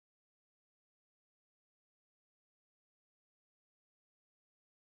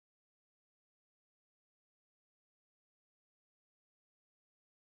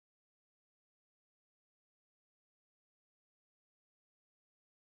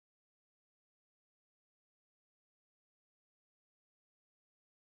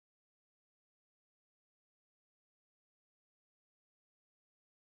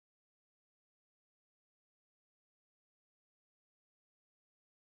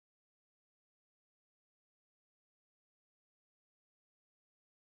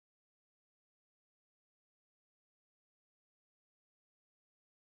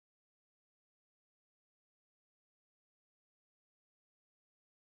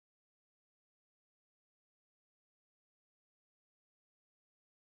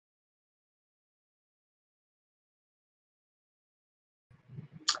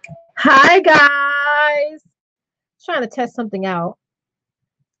Hi guys. Trying to test something out.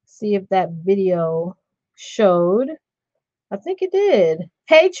 See if that video showed. I think it did.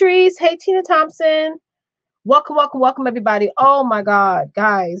 Hey Trees. Hey Tina Thompson. Welcome, welcome, welcome everybody. Oh my God,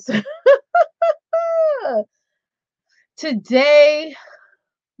 guys. Today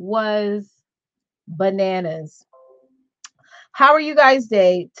was bananas. How are you guys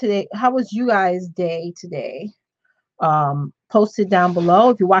day today? How was you guys day today? Post it down below.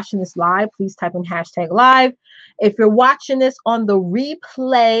 If you're watching this live, please type in hashtag live. If you're watching this on the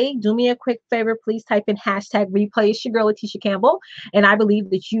replay, do me a quick favor. Please type in hashtag replay. It's your girl, Letitia Campbell. And I believe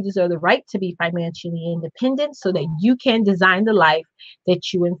that you deserve the right to be financially independent so that you can design the life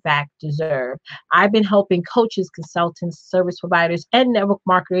that you, in fact, deserve. I've been helping coaches, consultants, service providers, and network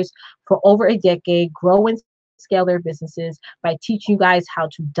marketers for over a decade grow and scale their businesses by teaching you guys how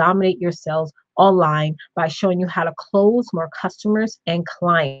to dominate your sales online by showing you how to close more customers and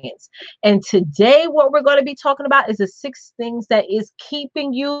clients. And today, what we're going to be talking about is the 6 things that is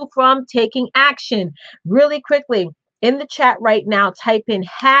keeping you from taking action. Really quickly, in the chat right now, type in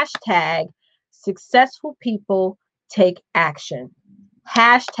hashtag successful people take action.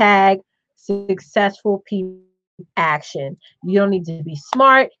 Hashtag successful people action. You don't need to be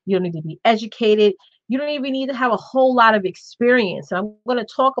smart. You don't need to be educated. You don't even need to have a whole lot of experience. And I'm going to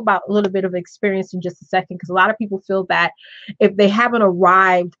talk about a little bit of experience in just a second, because a lot of people feel that if they haven't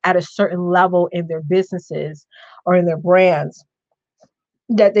arrived at a certain level in their businesses or in their brands,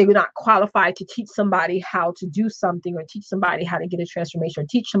 that they're not qualified to teach somebody how to do something, or teach somebody how to get a transformation, or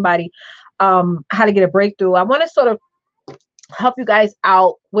teach somebody how to get a breakthrough. I want to sort of help you guys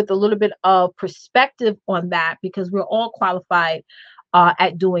out with a little bit of perspective on that, because we're all qualified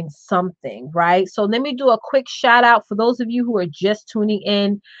at doing something, right? So let me do a quick shout out for those of you who are just tuning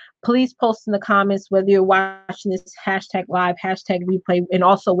in. Please post in the comments whether you're watching this hashtag live, hashtag replay, and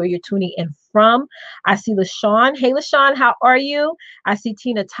also where you're tuning in from. I see LaShawn. Hey, LaShawn, how are you? I see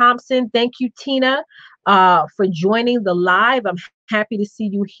Tina Thompson. Thank you, Tina, for joining the live. I'm happy to see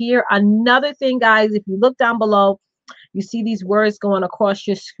you here. Another thing, guys, if you look down below, you see these words going across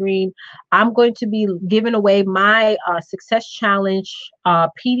your screen. I'm going to be giving away my Success Challenge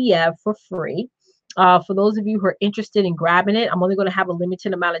PDF for free. For those of you who are interested in grabbing it, I'm only going to have a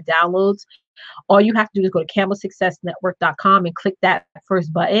limited amount of downloads. All you have to do is go to campbellsuccessnetwork.com and click that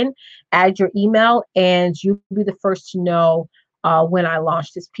first button, add your email, and you'll be the first to know when I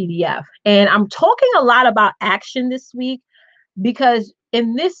launch this PDF. And I'm talking a lot about action this week, because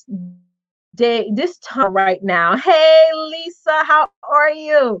in this time right now. Hey Lisa, how are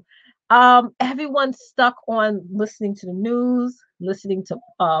you? Everyone's stuck on listening to the news, listening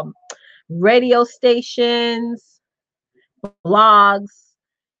to radio stations, blogs,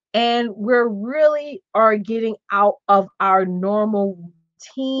 and we're really are getting out of our normal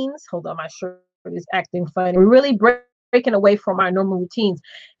routines. Hold on, my shirt is acting funny. We're really breaking away from our normal routines,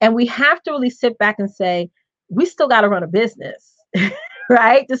 and we have to really sit back and say, we still got to run a business.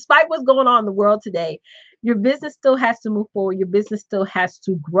 Right? Despite what's going on in the world today, your business still has to move forward. Your business still has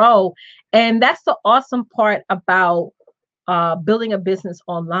to grow. And that's the awesome part about building a business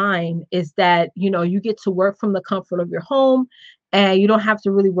online, is that, you know, you get to work from the comfort of your home, and you don't have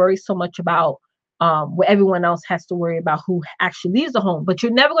to really worry so much about what everyone else has to worry about, who actually leaves the home. But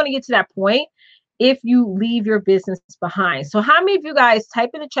you're never going to get to that point if you leave your business behind. So how many of you guys, type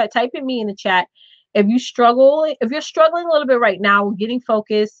in the chat, type in me in the chat, if you're struggling a little bit right now with getting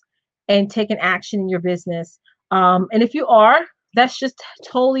focused and taking action in your business. And if you are, that's just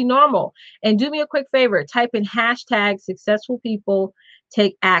totally normal. And do me a quick favor, type in hashtag successful people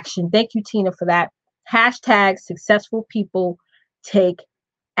take action. Thank you, Tina, for that. Hashtag successful people take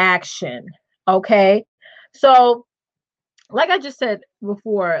action. Okay. So like I just said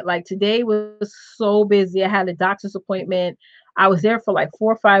before, like today was so busy. I had a doctor's appointment. I was there for like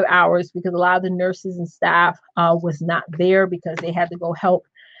 4 or 5 hours because a lot of the nurses and staff was not there because they had to go help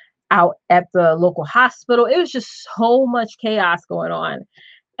out at the local hospital. It was just so much chaos going on.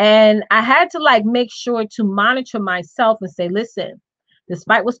 And I had to like make sure to monitor myself and say, listen,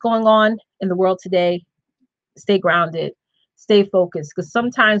 despite what's going on in the world today, stay grounded, stay focused. Because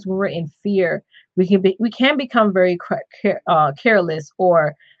sometimes when we're in fear, we can become very careless,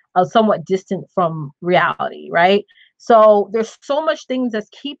 or somewhat distant from reality, right? So there's so much things that's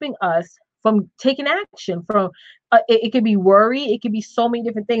keeping us from taking action. From it could be worry, it could be so many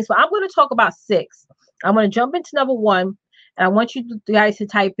different things. So I'm going to talk about 6. I'm going to jump into number 1, and I want you guys to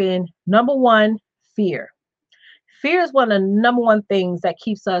type in number 1, fear. Fear is one of the number 1 things that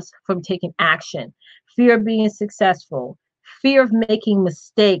keeps us from taking action. Fear of being successful, fear of making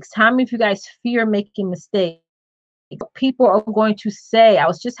mistakes. How many of you guys fear making mistakes? People are going to say. I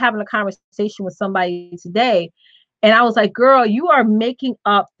was just having a conversation with somebody today, and I was like, girl, you are making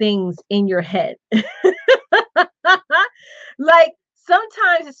up things in your head. Like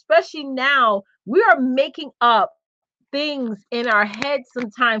sometimes, especially now, we are making up things in our head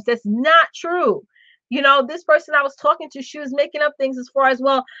sometimes that's not true. You know, this person I was talking to, she was making up things as far as,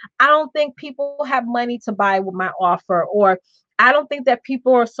 well, I don't think people have money to buy with my offer, or I don't think that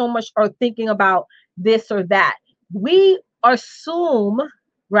people are so much are thinking about this or that. We assume,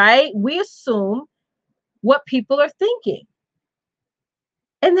 right? We assume what people are thinking.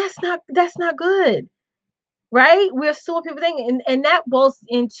 And that's not good, right? We're still people thinking, and that boils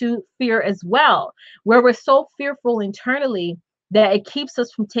into fear as well, where we're so fearful internally that it keeps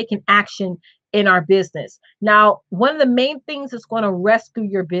us from taking action in our business. Now, one of the main things that's going to rescue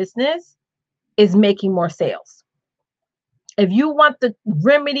your business is making more sales. If you want the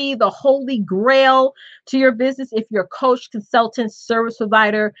remedy, the holy grail to your business, if you're a coach, consultant, service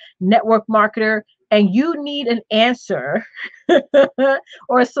provider, network marketer, and you need an answer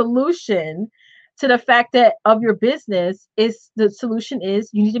or a solution to the fact that of your business, is the solution is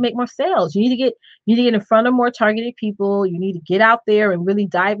you need to make more sales. You need to get in front of more targeted people. You need to get out there and really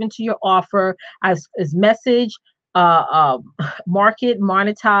dive into your offer as message, market,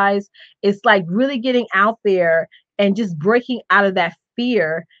 monetize. It's like really getting out there and just breaking out of that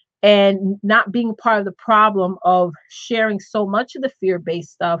fear and not being part of the problem of sharing so much of the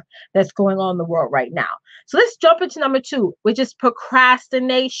fear-based stuff that's going on in the world right now. So let's jump into number 2, which is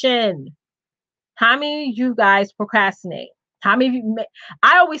procrastination. How many of you guys procrastinate? How many of you?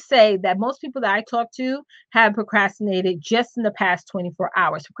 I always say that most people that I talk to have procrastinated just in the past 24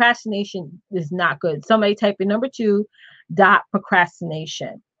 hours. Procrastination is not good. Somebody type in number 2,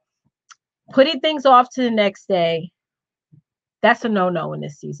 procrastination. Putting things off to the next day. That's a no-no in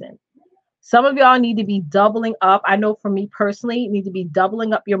this season. Some of y'all need to be doubling up. I know for me personally, you need to be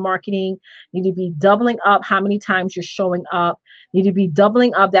doubling up your marketing. You need to be doubling up how many times you're showing up. You need to be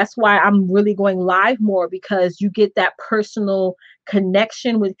doubling up. That's why I'm really going live more, because you get that personal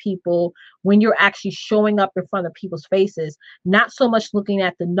connection with people when you're actually showing up in front of people's faces. Not so much looking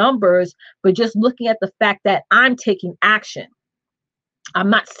at the numbers, but just looking at the fact that I'm taking action.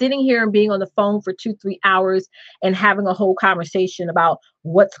 I'm not sitting here and being on the phone for 2-3 hours and having a whole conversation about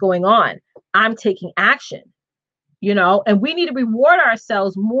what's going on. I'm taking action, and we need to reward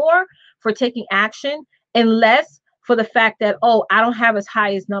ourselves more for taking action and less for the fact that, oh, I don't have as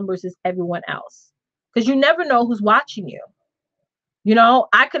high as numbers as everyone else. Because you never know who's watching you.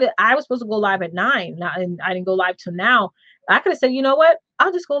 I was supposed to go live at 9, and I didn't go live till now. I could have said, you know what?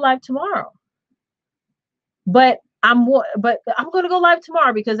 I'll just go live tomorrow. But I'm going to go live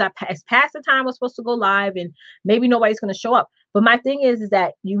tomorrow because it's past the time I was supposed to go live, and maybe nobody's going to show up. But my thing is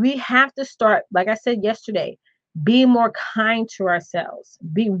that we have to start, like I said yesterday, being more kind to ourselves,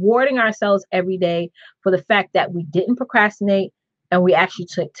 be rewarding ourselves every day for the fact that we didn't procrastinate and we actually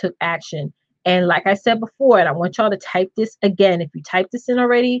took action. And like I said before, and I want y'all to type this again. If you type this in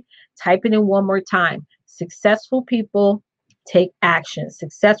already, type it in one more time. Successful people take action.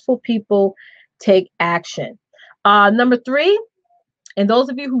 Successful people take action. Number 3, and those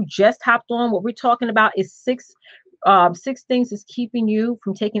of you who just hopped on, what we're talking about is six things is keeping you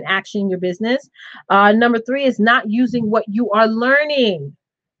from taking action in your business. Number 3 is not using what you are learning.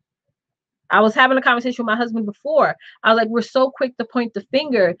 I was having a conversation with my husband before. I was like, we're so quick to point the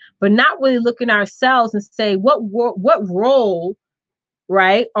finger, but not really looking at ourselves and say, what role,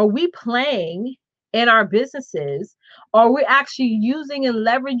 right, are we playing in our businesses? Are we actually using and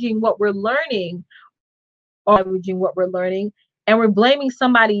leveraging what we're learning, and we're blaming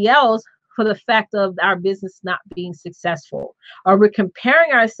somebody else for the fact of our business not being successful? Or we're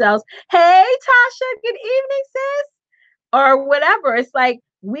comparing ourselves, hey, Tasha, good evening, sis, or whatever. It's like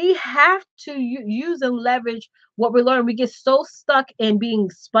we have to use and leverage what we learn. We get so stuck in being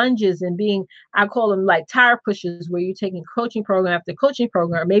sponges and being, I call them like tire pushers, where you're taking coaching program after coaching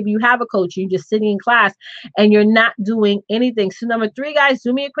program. Maybe you have a coach, you're just sitting in class and you're not doing anything. So number 3, guys,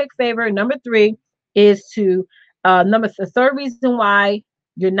 do me a quick favor. Number 3 is to the third reason why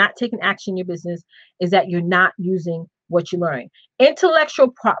you're not taking action in your business is that you're not using what you're learning.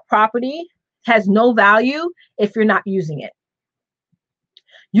 Intellectual property has no value if you're not using it.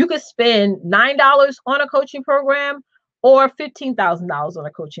 You could spend $9 on a coaching program or $15,000 on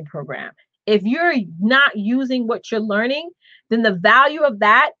a coaching program. If you're not using what you're learning, then the value of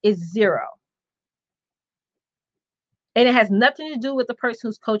that is 0. And it has nothing to do with the person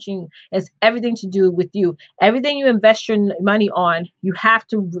who's coaching. It's everything to do with you. Everything you invest your money on, you have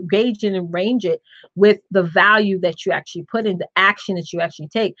to gauge and arrange it with the value that you actually put in, the action that you actually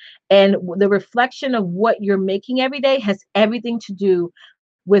take. And the reflection of what you're making every day has everything to do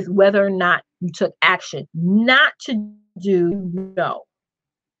with whether or not you took action, not to do no.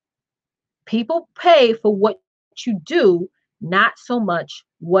 People pay for what you do, not so much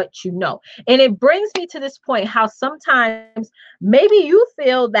what you know. And it brings me to this point how sometimes maybe you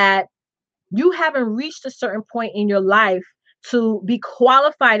feel that you haven't reached a certain point in your life to be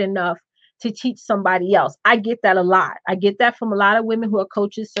qualified enough to teach somebody else. I get that a lot. I get that from a lot of women who are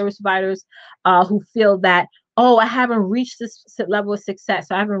coaches, service providers, who feel that, oh, I haven't reached this level of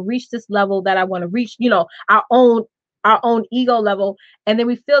success. I haven't reached this level that I want to reach, our own ego level. And then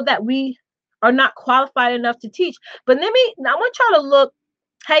we feel that we are not qualified enough to teach. But I want y'all to look,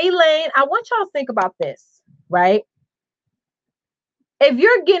 hey, Elaine, I want y'all to think about this, right? If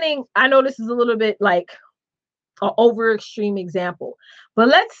you're getting, I know this is a little bit like an over extreme example, but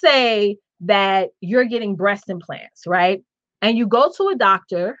let's say that you're getting breast implants, right? And you go to a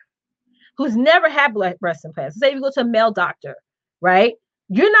doctor who's never had breast implants. Say you go to a male doctor, right?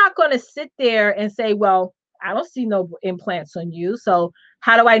 You're not going to sit there and say, well, I don't see no implants on you, so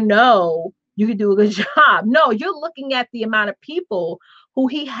how do I know you can do a good job? No, you're looking at the amount of people who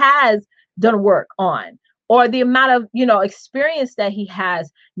he has done work on, or the amount of experience that he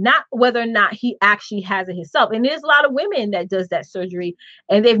has, not whether or not he actually has it himself. And there's a lot of women that does that surgery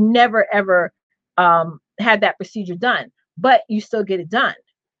and they've never ever had that procedure done, but you still get it done.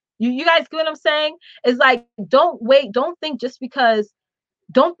 You guys get what I'm saying? It's like, don't wait. Don't think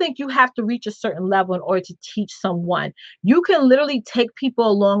you have to reach a certain level in order to teach someone. You can literally take people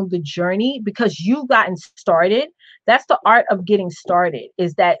along the journey because you've gotten started. That's the art of getting started,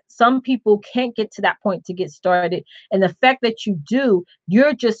 is that some people can't get to that point to get started. And the fact that you do,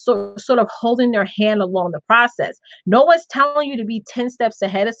 you're just sort of holding their hand along the process. No one's telling you to be 10 steps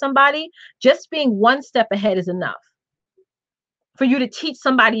ahead of somebody. Just being one step ahead is enough for you to teach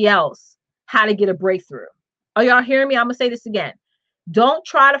somebody else how to get a breakthrough. Are y'all hearing me? I'm going to say this again. Don't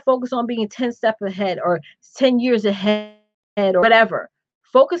try to focus on being 10 steps ahead or 10 years ahead or whatever.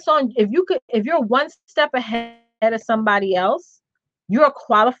 Focus on, if you're one step ahead of somebody else, you're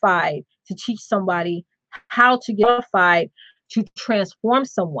qualified to teach somebody how to get qualified to transform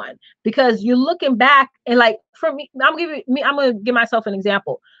someone. Because you're looking back and, like, for me, I'm going to give myself an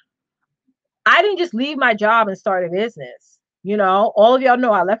example. I didn't just leave my job and start a business. All of y'all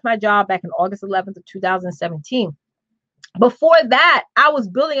know I left my job back in August 11th of 2017. Before that, I was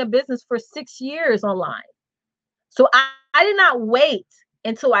building a business for 6 years online. So I did not wait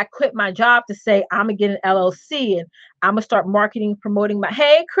until I quit my job to say, I'm going to get an LLC and I'm going to start marketing, promoting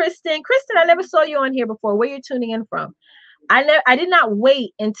hey, Kristen, I never saw you on here before. Where you tuning in from? I did not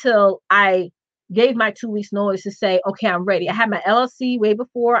wait until I gave my 2 weeks notice to say, okay, I'm ready. I had my LLC way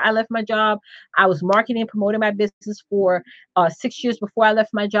before I left my job. I was marketing and promoting my business for 6 years before I left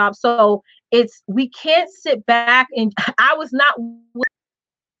my job. So we can't sit back, and I was not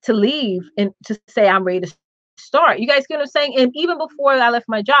to leave and to say I'm ready to start. You guys get what I'm saying? And even before I left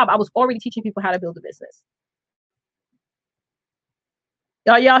my job, I was already teaching people how to build a business.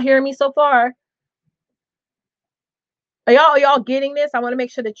 Y'all hearing me so far? Are y'all getting this? I want to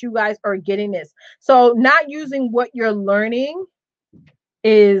make sure that you guys are getting this. So not using what you're learning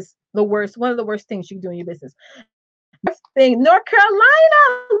is one of the worst things you can do in your business. Thing, North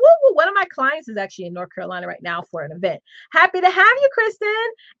Carolina. Woo-woo. One of my clients is actually in North Carolina right now for an event. Happy to have you, Kristen.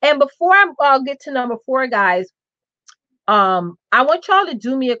 And before I get to number 4, guys, I want y'all to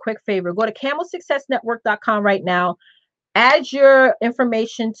do me a quick favor. Go to camelsuccessnetwork.com right now. Add your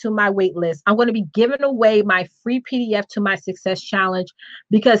information to my wait list. I'm going to be giving away my free PDF to my success challenge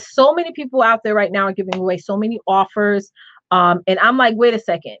because so many people out there right now are giving away so many offers. And I'm like, wait a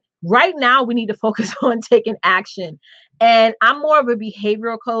second. Right now, we need to focus on taking action. And I'm more of a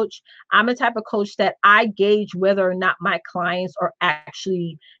behavioral coach. I'm the type of coach that I gauge whether or not my clients are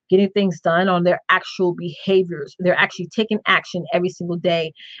actually getting things done on their actual behaviors. They're actually taking action every single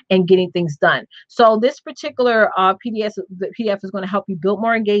day and getting things done. So this particular PDF is going to help you build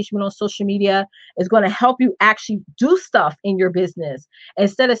more engagement on social media. It's going to help you actually do stuff in your business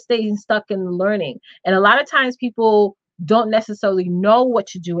instead of staying stuck in learning. And a lot of times people don't necessarily know what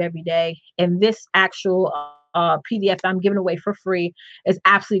to do every day. And this actual PDF I'm giving away for free is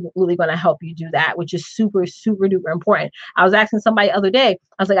absolutely going to help you do that, which is super, super duper important. I was asking somebody the other day,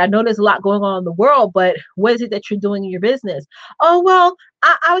 I was like, I know there's a lot going on in the world, but what is it that you're doing in your business? Oh, well,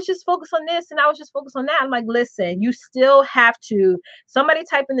 I was just focused on this and I was just focused on that. I'm like, listen, you still have to, somebody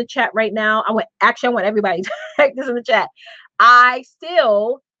type in the chat right now. I want everybody to type this in the chat. I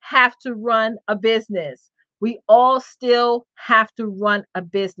still have to run a business. We all still have to run a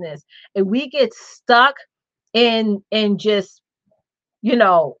business. And we get stuck in just,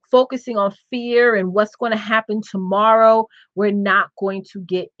 focusing on fear and what's going to happen tomorrow. We're not going to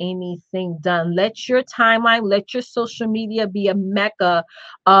get anything done. Let your timeline, let your social media be a mecca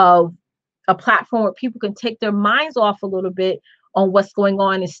of a platform where people can take their minds off a little bit on what's going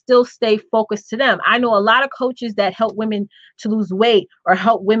on and still stay focused to them. I know a lot of coaches that help women to lose weight or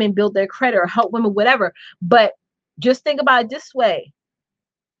help women build their credit or help women, whatever. But just think about it this way.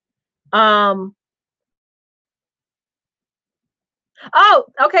 Oh,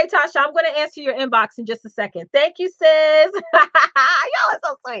 okay, Tasha, I'm going to answer your inbox in just a second. Thank you, sis. Y'all are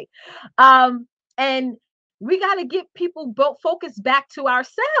so sweet. And we got to get people both focused back to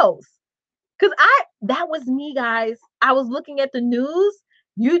ourselves. Because that was me, guys. I was looking at the news,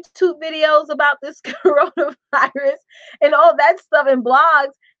 YouTube videos about this coronavirus and all that stuff and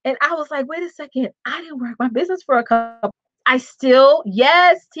blogs. And I was like, wait a second, I didn't work my business for a couple. I still,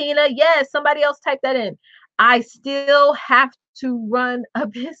 yes, Tina, yes, somebody else typed that in. I still have to run a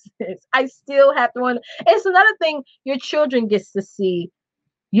business. I still have to run. It's another thing your children gets to see,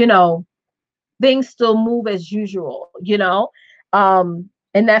 things still move as usual,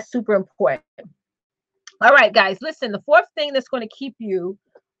 and that's super important. All right, guys, listen, the fourth thing that's going to keep you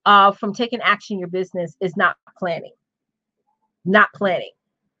from taking action in your business is not planning. Not planning.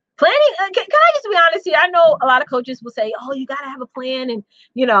 Planning, can I just be honest here? I know a lot of coaches will say, oh, you got to have a plan. And,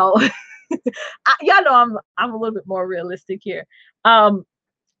 y'all know I'm a little bit more realistic here. The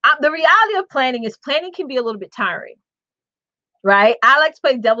reality of planning can be a little bit tiring. Right. I like to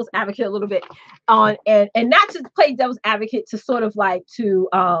play devil's advocate a little bit on and not just play devil's advocate to sort of like to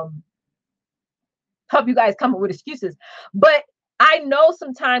help you guys come up with excuses. But I know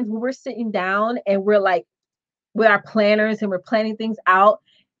sometimes when we're sitting down and we're like with our planners and we're planning things out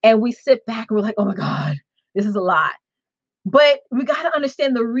and we sit back and we're like, oh my God, this is a lot. But we got to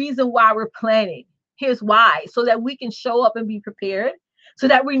understand the reason why we're planning. Here's why, so that we can show up and be prepared, so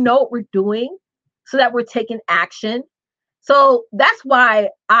that we know what we're doing, so that we're taking action. So that's why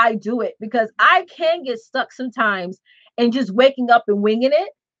I do it, because I can get stuck sometimes and just waking up and winging it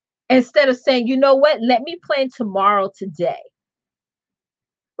instead of saying, you know what, let me plan tomorrow today.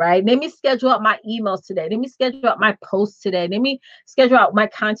 Right? Let me schedule out my emails today. Let me schedule out my posts today. Let me schedule out my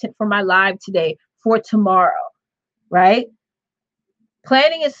content for my live today for tomorrow. Right?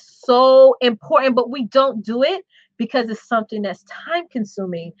 Planning is so important, but we don't do it because it's something that's time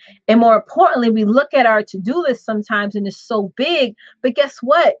consuming. And more importantly, we look at our to-do list sometimes and it's so big, but guess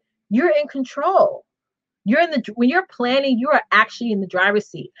what? You're in control. When you're planning, you are actually in the driver's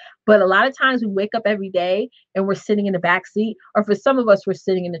seat. But a lot of times we wake up every day and we're sitting in the back seat, or for some of us, we're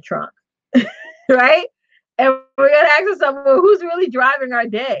sitting in the trunk, right? And we're gonna ask ourselves, well, who's really driving our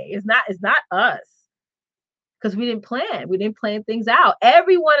day? It's not us. Because we didn't plan things out.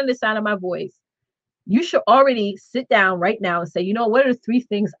 Everyone on the sound of my voice, you should already sit down right now and say, what are the 3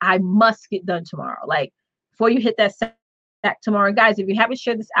 things I must get done tomorrow? Like before you hit that sack tomorrow. And guys, if you haven't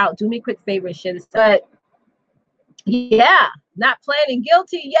shared this out, do me a quick favor and share this. But yeah, not planning,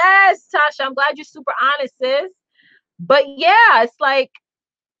 guilty. Yes, Tasha, I'm glad you're super honest, sis. But yeah, it's like,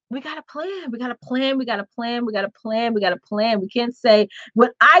 we got to plan. We got to plan. We got to plan. We got to plan. We got to plan. We can't say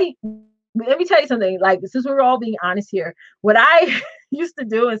let me tell you something, like, since we're all being honest here, what I used to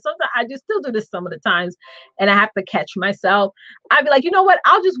do, and sometimes I just still do this some of the times, and I have to catch myself. I'd be like, you know what?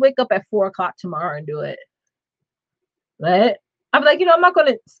 I'll just wake up at 4:00 tomorrow and do it. Right? I'd be like, I'm not going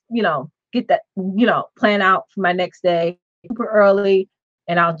to, get that, plan out for my next day super early,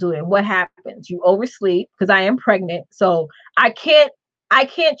 and I'll do it. What happens? You oversleep, because I am pregnant. So I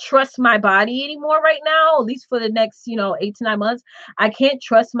can't trust my body anymore right now, at least for the next, 8 to 9 months. I can't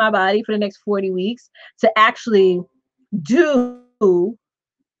trust my body for the next 40 weeks to actually do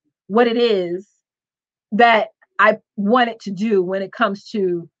what it is that I want it to do when it comes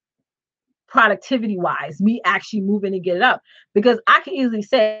to productivity wise, me actually moving and get it up. Because I can easily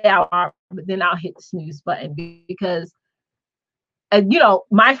say, but then I'll hit the snooze button because,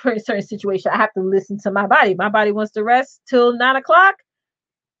 my certain situation, I have to listen to my body. My body wants to rest till 9:00.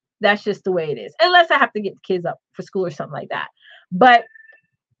 That's just the way it is. Unless I have to get the kids up for school or something like that. But,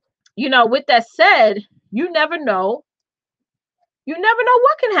 with that said, you never know You never know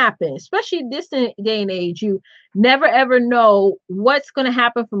what can happen, especially this day and age. You never ever know what's going to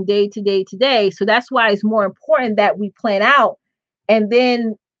happen from day to day to day. So that's why it's more important that we plan out. And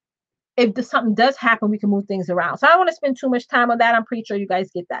then if something does happen, we can move things around. So I don't want to spend too much time on that. I'm pretty sure you guys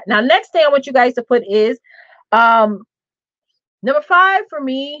get that. Now, next thing I want you guys to put is um, number 5 for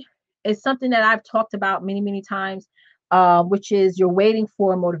me is something that I've talked about many, many times, which is you're waiting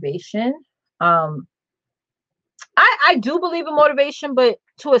for motivation. Um, I do believe in motivation, but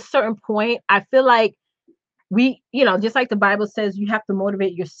to a certain point, I feel like just like the Bible says, you have to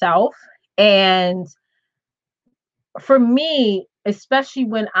motivate yourself. And for me, especially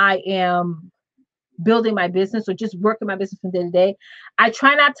when I am building my business or just working my business from day to day, I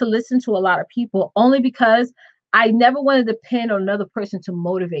try not to listen to a lot of people only because I never want to depend on another person to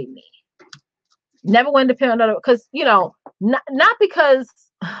motivate me. Never want to depend on another, because not because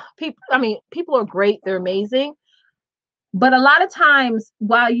people are great, they're amazing. But a lot of times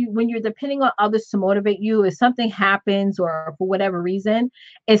when you're depending on others to motivate you, if something happens or for whatever reason,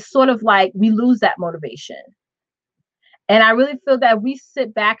 it's sort of like we lose that motivation. And I really feel that we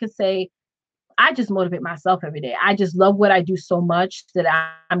sit back and say, I just motivate myself every day. I just love what I do so much that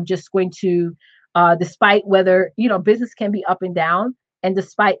I'm just going to, despite whether, business can be up and down. And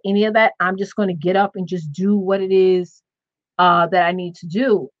despite any of that, I'm just going to get up and just do what it is that I need to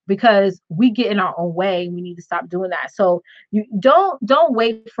do, because we get in our own way. We need to stop doing that. So you don't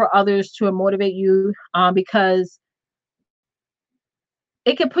wait for others to motivate you, because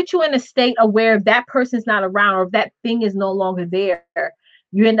it can put you in a state of where if that person's not around or if that thing is no longer there,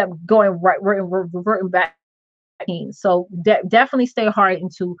 you end up going reverting back. So definitely stay hard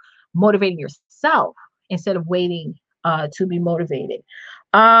into motivating yourself instead of waiting to be motivated.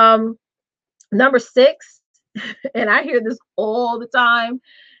 Number 6, and I hear this all the time,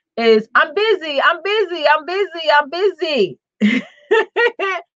 is I'm busy, I'm busy, I'm busy, I'm busy.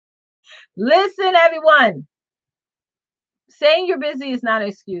 Listen, everyone, saying you're busy is not an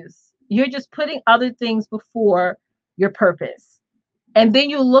excuse. You're just putting other things before your purpose. And then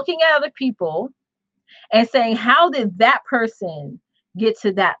you're looking at other people and saying, how did that person get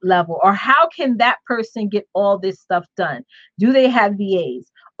to that level? Or how can that person get all this stuff done? Do they have VAs?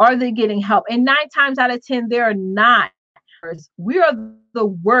 Are they getting help? And 9 times out of 10, they're not. We are the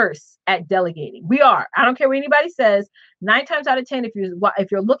worst at delegating. We are. I don't care what anybody says. 9 times out of 10, if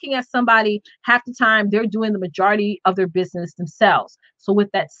you're looking at somebody, half the time they're doing the majority of their business themselves. So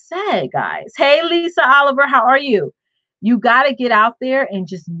with that said, guys, hey Lisa Oliver, how are you? You got to get out there and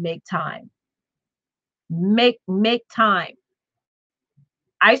just make time. Make time.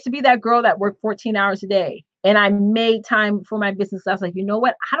 I used to be that girl that worked 14 hours a day, and I made time for my business. I was like, you know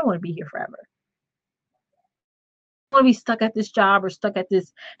what? I don't want to be here forever. Want to be stuck at this job or stuck at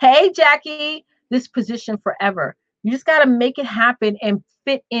this, hey Jackie, this position forever. You just got to make it happen and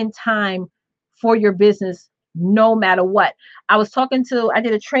fit in time for your business no matter what. I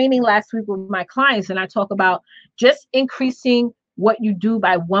did a training last week with my clients, and I talk about just increasing what you do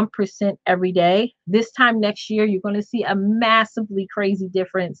by 1% every day. This time next year, you're going to see a massively crazy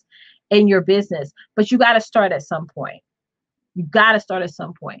difference in your business, but you got to start at some point. You got to start at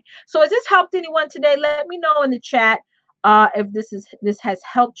some point. So has this helped anyone today? Let me know in the chat if this has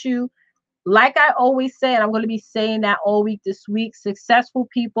helped you. Like I always say, and I'm going to be saying that all week this week, successful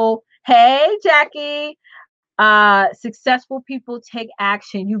people. Hey, Jackie. Successful people take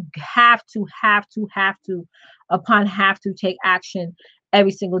action. You have to take action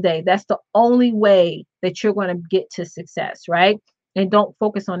every single day. That's the only way that you're going to get to success, right? And don't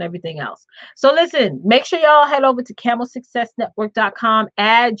focus on everything else. So listen, make sure y'all head over to camelsuccessnetwork.com,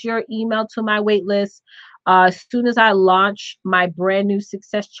 add your email to my wait list. As soon as I launch my brand new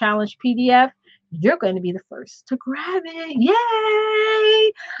Success Challenge PDF, you're going to be the first to grab it.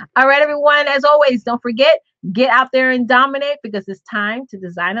 Yay! All right, everyone. As always, don't forget, get out there and dominate, because it's time to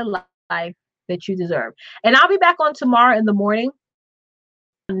design a life that you deserve. And I'll be back on tomorrow in the morning,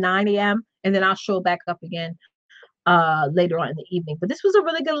 9 a.m., and then I'll show back up again later on in the evening. But this was a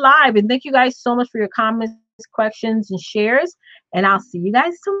really good live, and thank you guys so much for your comments, questions, and shares. And I'll see you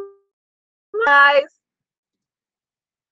guys tomorrow, guys.